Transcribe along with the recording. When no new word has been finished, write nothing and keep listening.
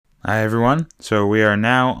Hi everyone. So we are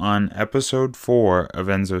now on episode 4 of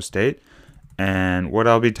Enzo State, and what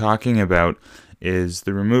I'll be talking about is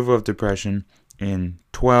the removal of depression in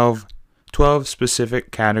 12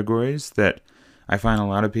 specific categories that I find a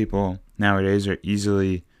lot of people nowadays are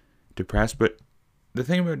easily depressed. But the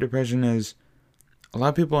thing about depression is a lot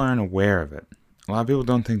of people aren't aware of it. A lot of people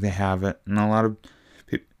don't think they have it, and a lot of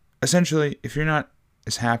people, essentially, if you're not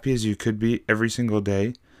as happy as you could be every single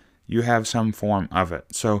day, you have some form of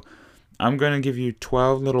it. So I'm going to give you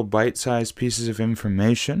 12 little bite-sized pieces of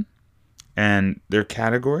information and their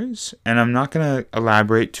categories. And I'm not going to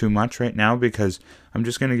elaborate too much right now because I'm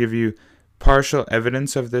just going to give you partial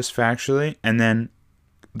evidence of this factually. And then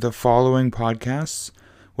the following podcasts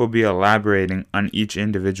will be elaborating on each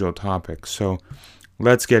individual topic. So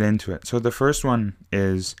let's get into it. So the first one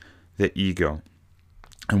is the ego.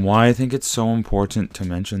 And why I think it's so important to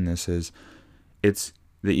mention this is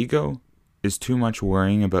the ego is too much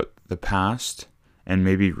worrying about the past and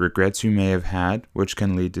maybe regrets you may have had, which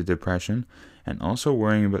can lead to depression, and also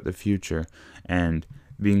worrying about the future and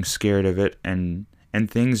being scared of it and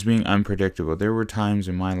things being unpredictable. There were times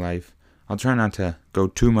in my life, I'll try not to go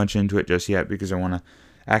too much into it just yet because I want to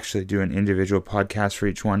actually do an individual podcast for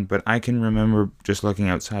each one, but I can remember just looking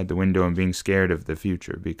outside the window and being scared of the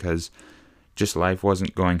future because just life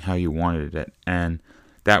wasn't going how you wanted it. And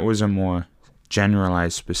that was a more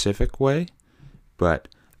generalized, specific way, but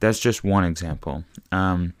that's just one example.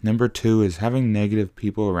 Number 2 is having negative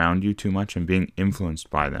people around you too much and being influenced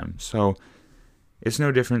by them. So it's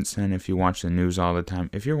no different than if you watch the news all the time.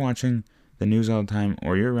 If you're watching the news all the time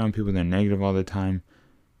or you're around people that are negative all the time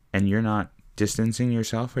and you're not distancing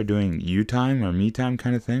yourself or doing you time or me time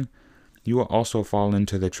kind of thing, you will also fall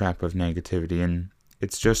into the trap of negativity. And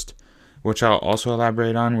it's just, which I'll also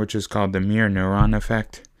elaborate on, which is called the mirror neuron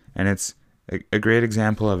effect. And it's a great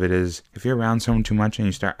example of it is if you're around someone too much and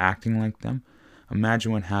you start acting like them,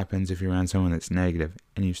 imagine what happens if you're around someone that's negative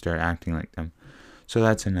and you start acting like them. So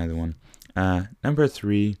that's another one. Number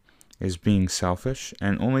 3 is being selfish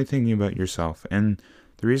and only thinking about yourself. And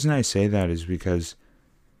the reason I say that is because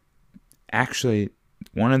actually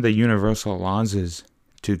one of the universal laws is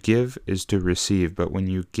to give is to receive. But when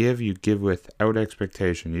you give without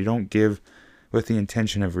expectation. You don't give with the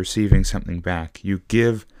intention of receiving something back. You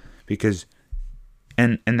give because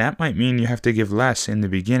and that might mean you have to give less in the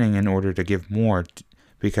beginning in order to give more,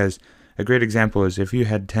 because a great example is if you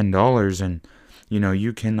had $10 and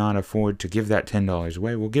you cannot afford to give that $10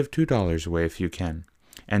 away, well, give $2 away if you can,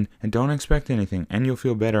 and don't expect anything, and you'll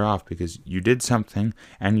feel better off because you did something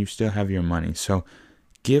and you still have your money. So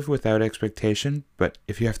give without expectation, but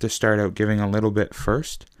if you have to start out giving a little bit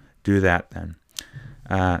first, do that then.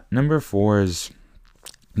 Number 4 is,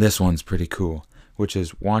 this one's pretty cool, which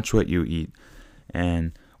is watch what you eat.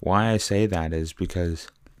 And why I say that is because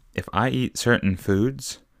if I eat certain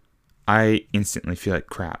foods, I instantly feel like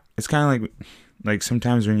crap. It's kind of like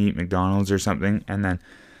sometimes when you eat McDonald's or something, and then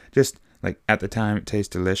just like at the time it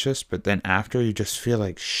tastes delicious, but then after you just feel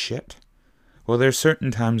like shit. Well, there's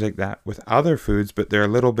certain times like that with other foods, but they're a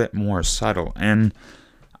little bit more subtle. And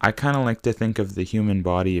I kind of like to think of the human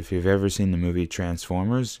body, if you've ever seen the movie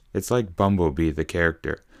Transformers, it's like Bumblebee, the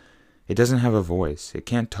character. It doesn't have a voice. It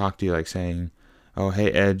can't talk to you like saying, oh,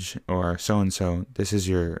 hey, Edge, or so-and-so, this is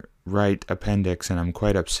your right appendix, and I'm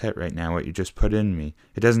quite upset right now what you just put in me.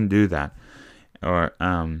 It doesn't do that. Or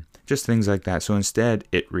just things like that. So instead,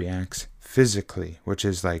 it reacts physically, which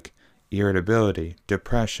is like irritability,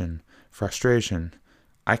 depression, frustration.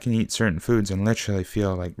 I can eat certain foods and literally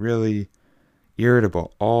feel like really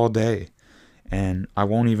irritable all day. And I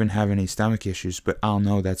won't even have any stomach issues, but I'll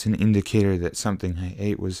know that's an indicator that something I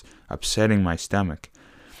ate was upsetting my stomach.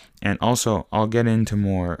 And also, I'll get into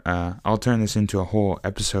more, I'll turn this into a whole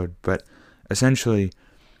episode, but essentially,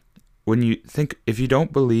 when you think, if you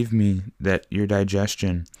don't believe me that your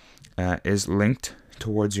digestion is linked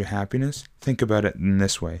towards your happiness, think about it in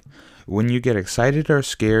this way. When you get excited or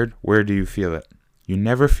scared, where do you feel it? You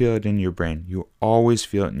never feel it in your brain. You always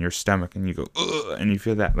feel it in your stomach, and you go, ugh, and you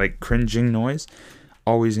feel that like cringing noise,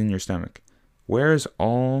 always in your stomach. Where is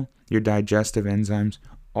all your digestive enzymes,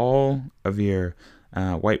 all of your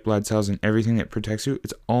white blood cells and everything that protects you?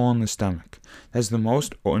 It's all in the stomach. That's the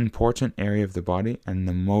most important area of the body and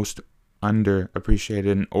the most underappreciated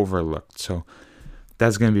and overlooked. So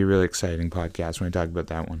that's going to be a really exciting podcast when I talk about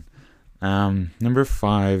that one. Number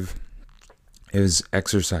 5 is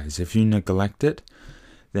exercise. If you neglect it,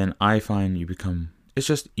 then I find it's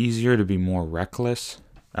just easier to be more reckless,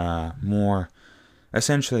 more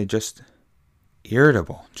essentially just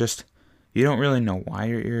irritable. Just, you don't really know why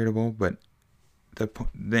you're irritable, but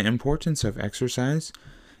the importance of exercise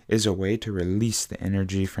is a way to release the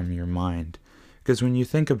energy from your mind. Because when you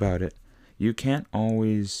think about it, you can't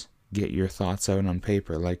always get your thoughts out on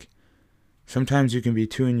paper. Like, sometimes you can be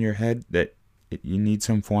too in your head that you need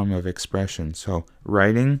some form of expression. So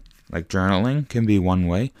writing, like journaling, can be one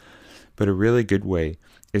way, but a really good way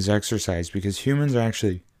is exercise, because humans are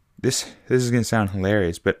actually, this is going to sound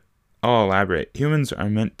hilarious, but I'll elaborate. Humans are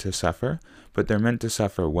meant to suffer, but they're meant to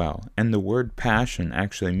suffer well. And the word passion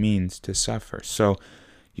actually means to suffer. So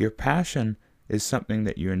your passion is something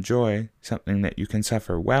that you enjoy, something that you can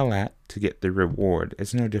suffer well at to get the reward.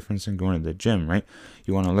 It's no difference than going to the gym, right?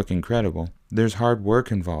 You want to look incredible. There's hard work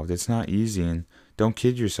involved. It's not easy, and don't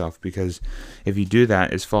kid yourself, because if you do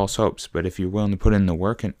that, it's false hopes. But if you're willing to put in the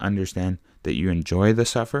work and understand that you enjoy the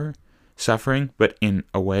suffering, but in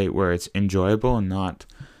a way where it's enjoyable and not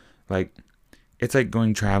like, it's like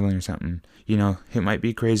going traveling or something. You know, it might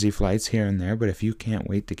be crazy flights here and there, but if you can't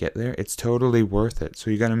wait to get there, it's totally worth it. So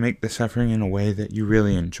you got to make the suffering in a way that you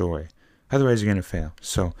really enjoy. Otherwise, you're going to fail.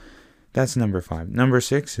 So that's number 5. Number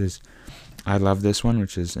 6 is, I love this one,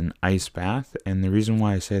 which is an ice bath. And the reason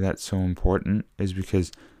why I say that's so important is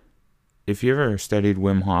because if you ever studied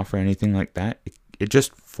Wim Hof or anything like that, it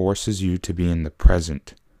just forces you to be in the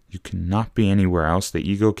present. You cannot be anywhere else. The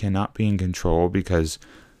ego cannot be in control, because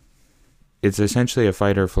it's essentially a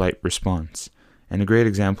fight or flight response. And a great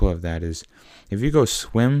example of that is if you go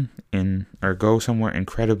swim in, or go somewhere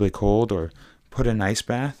incredibly cold, or put an ice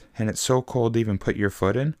bath and it's so cold to even put your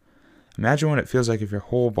foot in, imagine what it feels like if your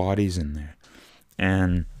whole body's in there.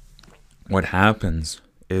 And what happens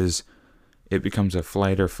is it becomes a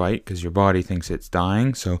flight or fight because your body thinks it's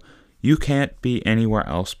dying. So you can't be anywhere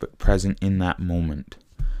else but present in that moment.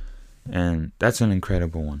 And that's an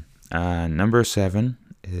incredible one. Number 7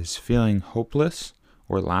 is feeling hopeless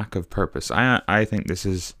or lack of purpose. I think this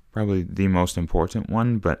is probably the most important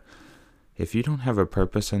one, but if you don't have a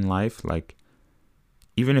purpose in life, like,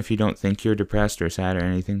 even if you don't think you're depressed or sad or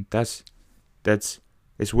anything,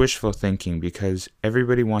 it's wishful thinking, because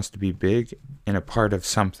everybody wants to be big and a part of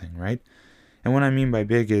something, right? And what I mean by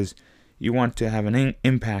big is you want to have an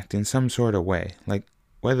impact in some sort of way. Like,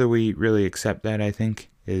 whether we really accept that, I think,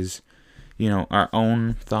 is, our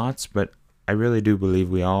own thoughts, but I really do believe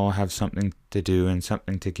we all have something to do and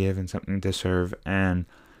something to give and something to serve. And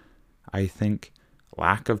I think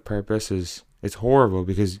lack of purpose it's horrible,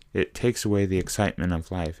 because it takes away the excitement of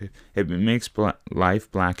life. It makes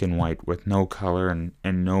life black and white with no color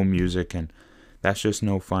and no music, and that's just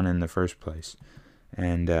no fun in the first place.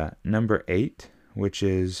 And number 8, which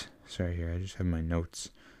is, sorry, here, I just have my notes.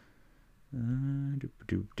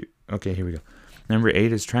 Okay, here we go. Number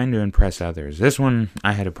 8 is trying to impress others. This one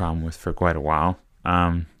I had a problem with for quite a while.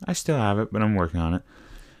 I still have it, but I'm working on it.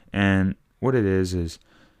 And what it is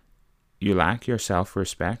you lack your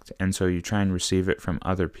self-respect, and so you try and receive it from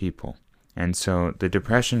other people. And so the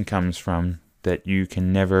depression comes from that you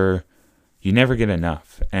never get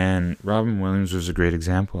enough. And Robin Williams was a great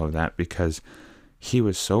example of that, because he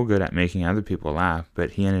was so good at making other people laugh,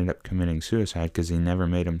 but he ended up committing suicide because he never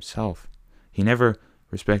made himself. He never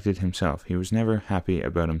respected himself. He was never happy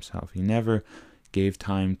about himself. He never gave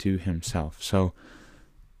time to himself. So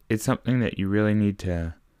it's something that you really need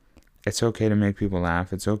to, it's okay to make people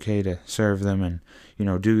laugh. It's okay to serve them and,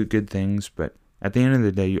 do good things. But at the end of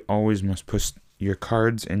the day, you always must put your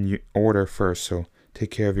cards in order first. So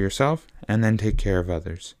take care of yourself and then take care of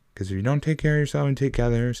others. Because if you don't take care of yourself and take care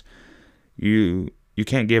of others, you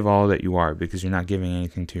can't give all that you are, because you're not giving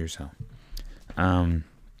anything to yourself.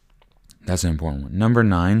 That's an important one. Number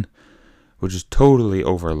 9, which is totally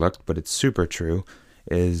overlooked, but it's super true,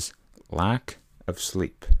 is lack of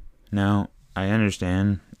sleep. Now, I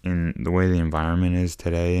understand in the way the environment is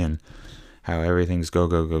today and how everything's go,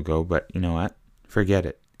 but you know what? Forget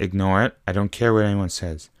it. Ignore it. I don't care what anyone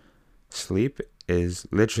says. Sleep is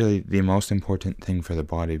literally the most important thing for the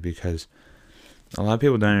body, because a lot of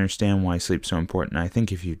people don't understand why sleep's so important. I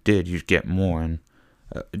think if you did, you'd get more. And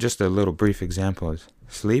just a little brief example is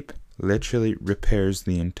sleep literally repairs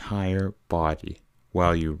the entire body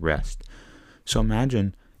while you rest. So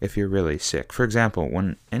imagine if you're really sick. For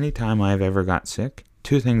example, anytime I've ever got sick,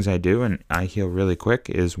 2 things I do and I heal really quick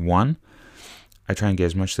is 1, I try and get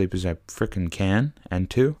as much sleep as I freaking can, and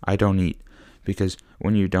 2, I don't eat. Because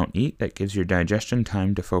when you don't eat, that gives your digestion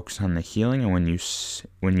time to focus on the healing, and when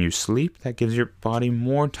you sleep, that gives your body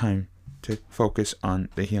more time to focus on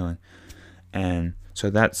the healing. And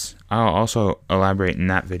so I'll also elaborate in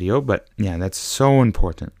that video, but yeah, that's so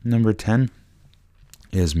important. Number 10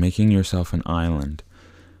 is making yourself an island,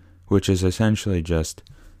 which is essentially just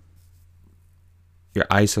you're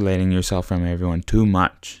isolating yourself from everyone too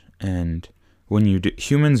much. And when you do,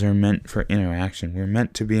 humans are meant for interaction. We're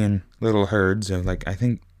meant to be in little herds of, like, I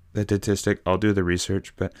think the statistic, I'll do the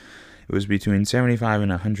research, but it was between 75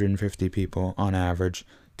 and 150 people on average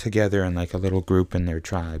together in like a little group in their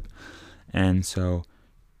tribe. And so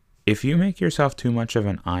if you make yourself too much of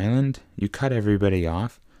an island, you cut everybody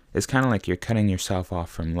off. It's kind of like you're cutting yourself off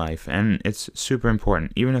from life. And it's super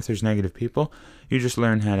important. Even if there's negative people, you just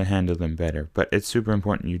learn how to handle them better. But it's super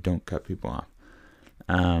important you don't cut people off.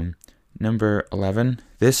 Number 11.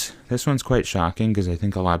 This one's quite shocking because I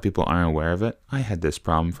think a lot of people aren't aware of it. I had this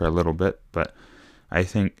problem for a little bit, but I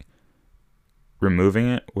think removing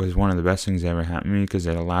it was one of the best things that ever happened to me because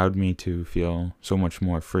it allowed me to feel so much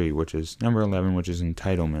more free, which is number 11, which is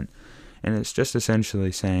entitlement. And it's just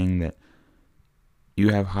essentially saying that you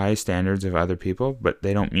have high standards of other people, but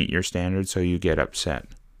they don't meet your standards, so you get upset.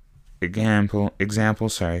 Example,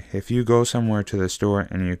 if you go somewhere to the store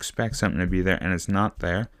and you expect something to be there and it's not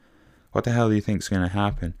there, what the hell do you think is going to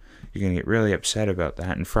happen? You're going to get really upset about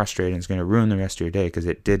that and frustrated, and it's going to ruin the rest of your day because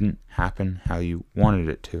it didn't happen how you wanted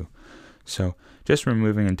it to. So just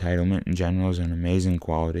removing entitlement in general is an amazing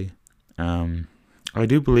quality. I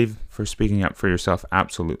do believe for speaking up for yourself,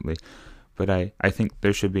 absolutely. But I think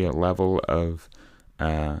there should be a level of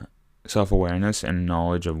self-awareness and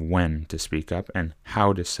knowledge of when to speak up and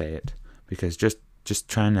how to say it. Because just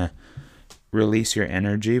trying to release your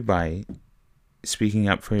energy by speaking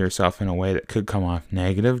up for yourself in a way that could come off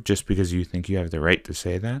negative just because you think you have the right to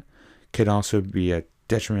say that could also be a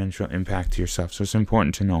detrimental impact to yourself. So it's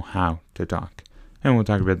important to know how to talk. And we'll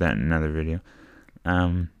talk about that in another video.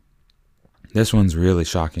 This one's really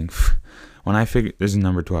shocking. This is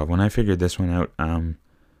number 12. When I figured this one out,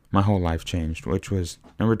 my whole life changed, which was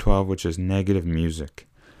number 12, which is negative music.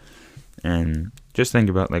 And just think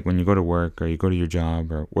about, like, when you go to work or you go to your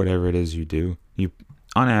job or whatever it is you do,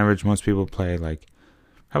 on average, most people play like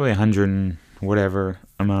probably 100 and whatever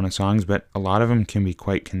amount of songs, but a lot of them can be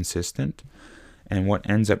quite consistent. And what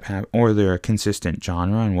ends up or they're a consistent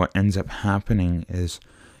genre, and what ends up happening is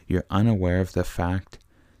you're unaware of the fact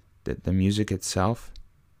that the music itself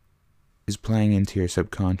is playing into your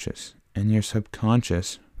subconscious. And your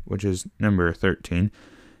subconscious, which is number 13,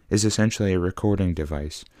 is essentially a recording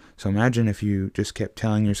device. So imagine if you just kept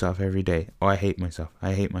telling yourself every day, oh, I hate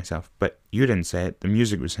myself. But you didn't say it, the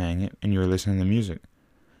music was saying it, and you were listening to the music.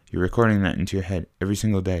 You're recording that into your head every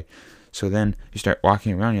single day. So then you start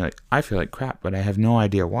walking around, you're like, I feel like crap, but I have no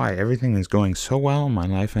idea why. Everything is going so well in my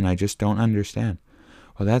life, and I just don't understand.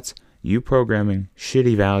 Well, that's you programming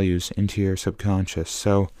shitty values into your subconscious.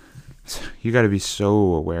 So you got to be so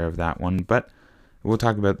aware of that one. But we'll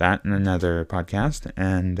talk about that in another podcast.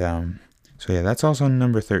 And so yeah, that's also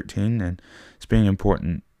number 13, and it's being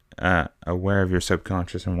important, aware of your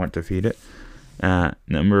subconscious and what to feed it.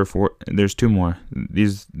 Number 4, there's 2 more.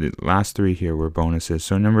 The last 3 here were bonuses.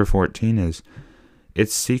 So number 14 is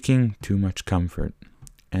it's seeking too much comfort.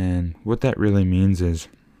 And what that really means is,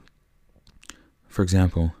 for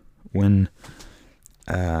example, when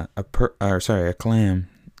a clam,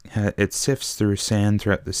 it sifts through sand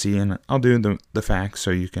throughout the sea, and I'll do the facts so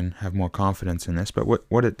you can have more confidence in this, but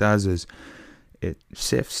what it does is it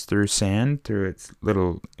sifts through sand through its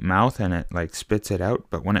little mouth, and it like spits it out,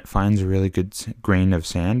 but when it finds a really good grain of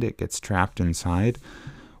sand, it gets trapped inside.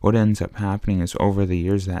 What ends up happening is over the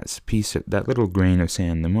years, that little grain of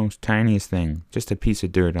sand, the most tiniest thing, just a piece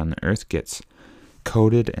of dirt on the earth, gets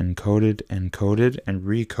coated and coated and coated and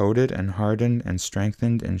recoated and hardened and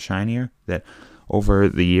strengthened and shinier, that over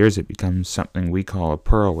the years it becomes something we call a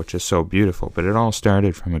pearl, which is so beautiful. But it all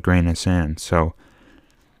started from a grain of sand. So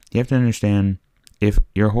you have to understand, if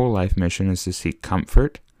your whole life mission is to seek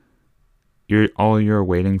comfort, you're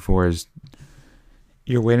waiting for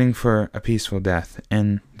a peaceful death.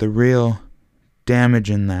 And the real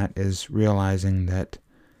damage in that is realizing that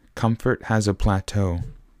comfort has a plateau.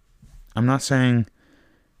 I'm not saying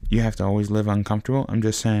you have to always live uncomfortable. I'm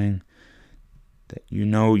just saying that you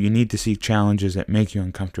need to seek challenges that make you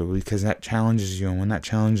uncomfortable, because that challenges you. And when that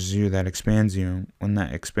challenges you, that expands you. When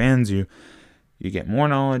that expands you, you get more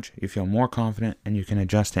knowledge, you feel more confident, and you can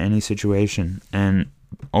adjust to any situation. And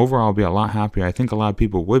overall, be a lot happier. I think a lot of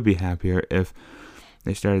people would be happier if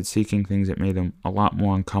they started seeking things that made them a lot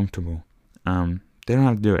more uncomfortable. They don't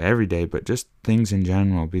have to do it every day, but just things in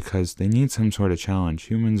general, because they need some sort of challenge.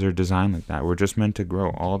 Humans are designed like that. We're just meant to grow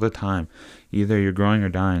all the time. Either you're growing or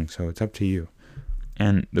dying, so it's up to you.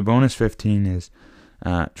 And the bonus 15 is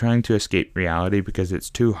trying to escape reality because it's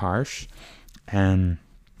too harsh. And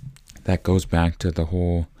that goes back to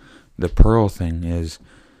the pearl thing, is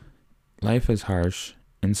life is harsh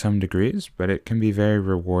in some degrees, but it can be very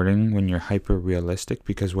rewarding when you're hyper realistic,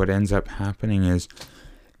 because what ends up happening is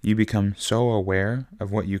you become so aware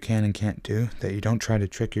of what you can and can't do that you don't try to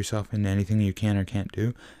trick yourself into anything you can or can't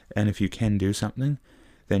do. And if you can do something,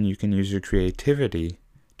 then you can use your creativity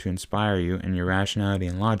to inspire you and your rationality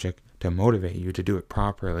and logic to motivate you to do it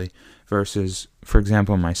properly. Versus, for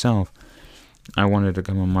example, myself, I wanted to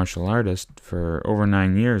become a martial artist for over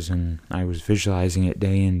 9 years, and I was visualizing it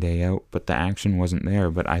day in, day out, but the action wasn't there.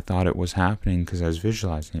 But I thought it was happening because I was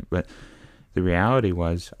visualizing it. But the reality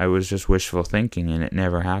was I was just wishful thinking, and it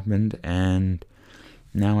never happened. And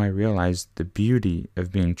now I realize the beauty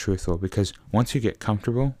of being truthful, because once you get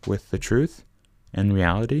comfortable with the truth and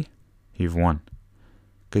reality, you've won.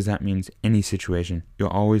 Because that means any situation you'll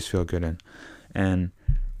always feel good in. And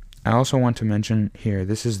I also want to mention here,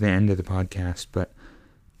 this is the end of the podcast, but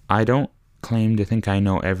I don't claim to think I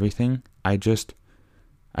know everything.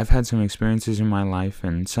 I've had some experiences in my life,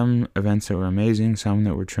 and some events that were amazing, some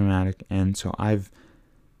that were traumatic, and so I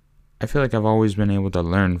feel like I've always been able to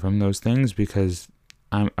learn from those things, because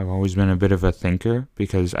I've always been a bit of a thinker,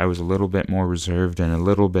 because I was a little bit more reserved and a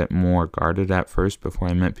little bit more guarded at first before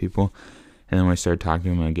I met people, and then when I started talking to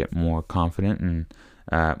them, I get more confident and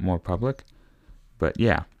more public. But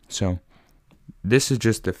yeah, so this is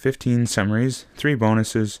just the 15 summaries, 3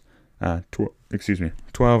 bonuses,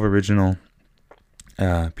 12 original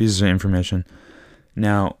pieces of information.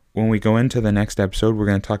 Now, when we go into the next episode, we're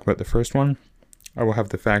going to talk about the first one. I will have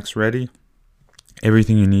the facts ready,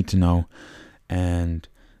 everything you need to know, and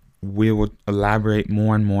we will elaborate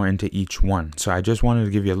more and more into each one. So I just wanted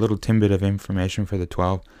to give you a little tidbit of information for the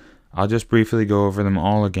 12. I'll just briefly go over them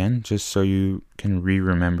all again, just so you can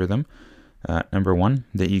remember them. Number 1,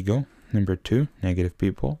 the ego. Number 2, negative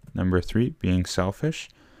people. Number 3, being selfish.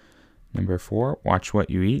 Number 4, watch what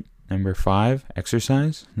you eat. Number 5,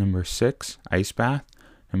 exercise. Number 6, ice bath.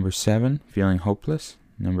 Number 7, feeling hopeless.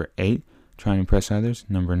 Number 8, trying to impress others.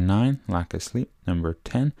 Number 9, lack of sleep. Number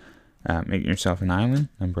 10, making yourself an island.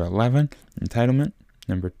 Number 11, entitlement.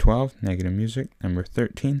 Number 12, negative music. Number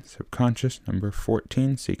 13, subconscious. Number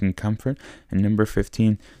 14, seeking comfort. And number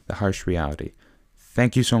 15, the harsh reality.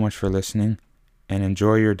 Thank you so much for listening, and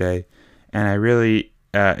enjoy your day. And I really,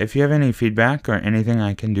 if you have any feedback or anything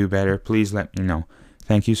I can do better, please let me know.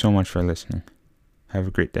 Thank you so much for listening. Have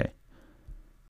a great day.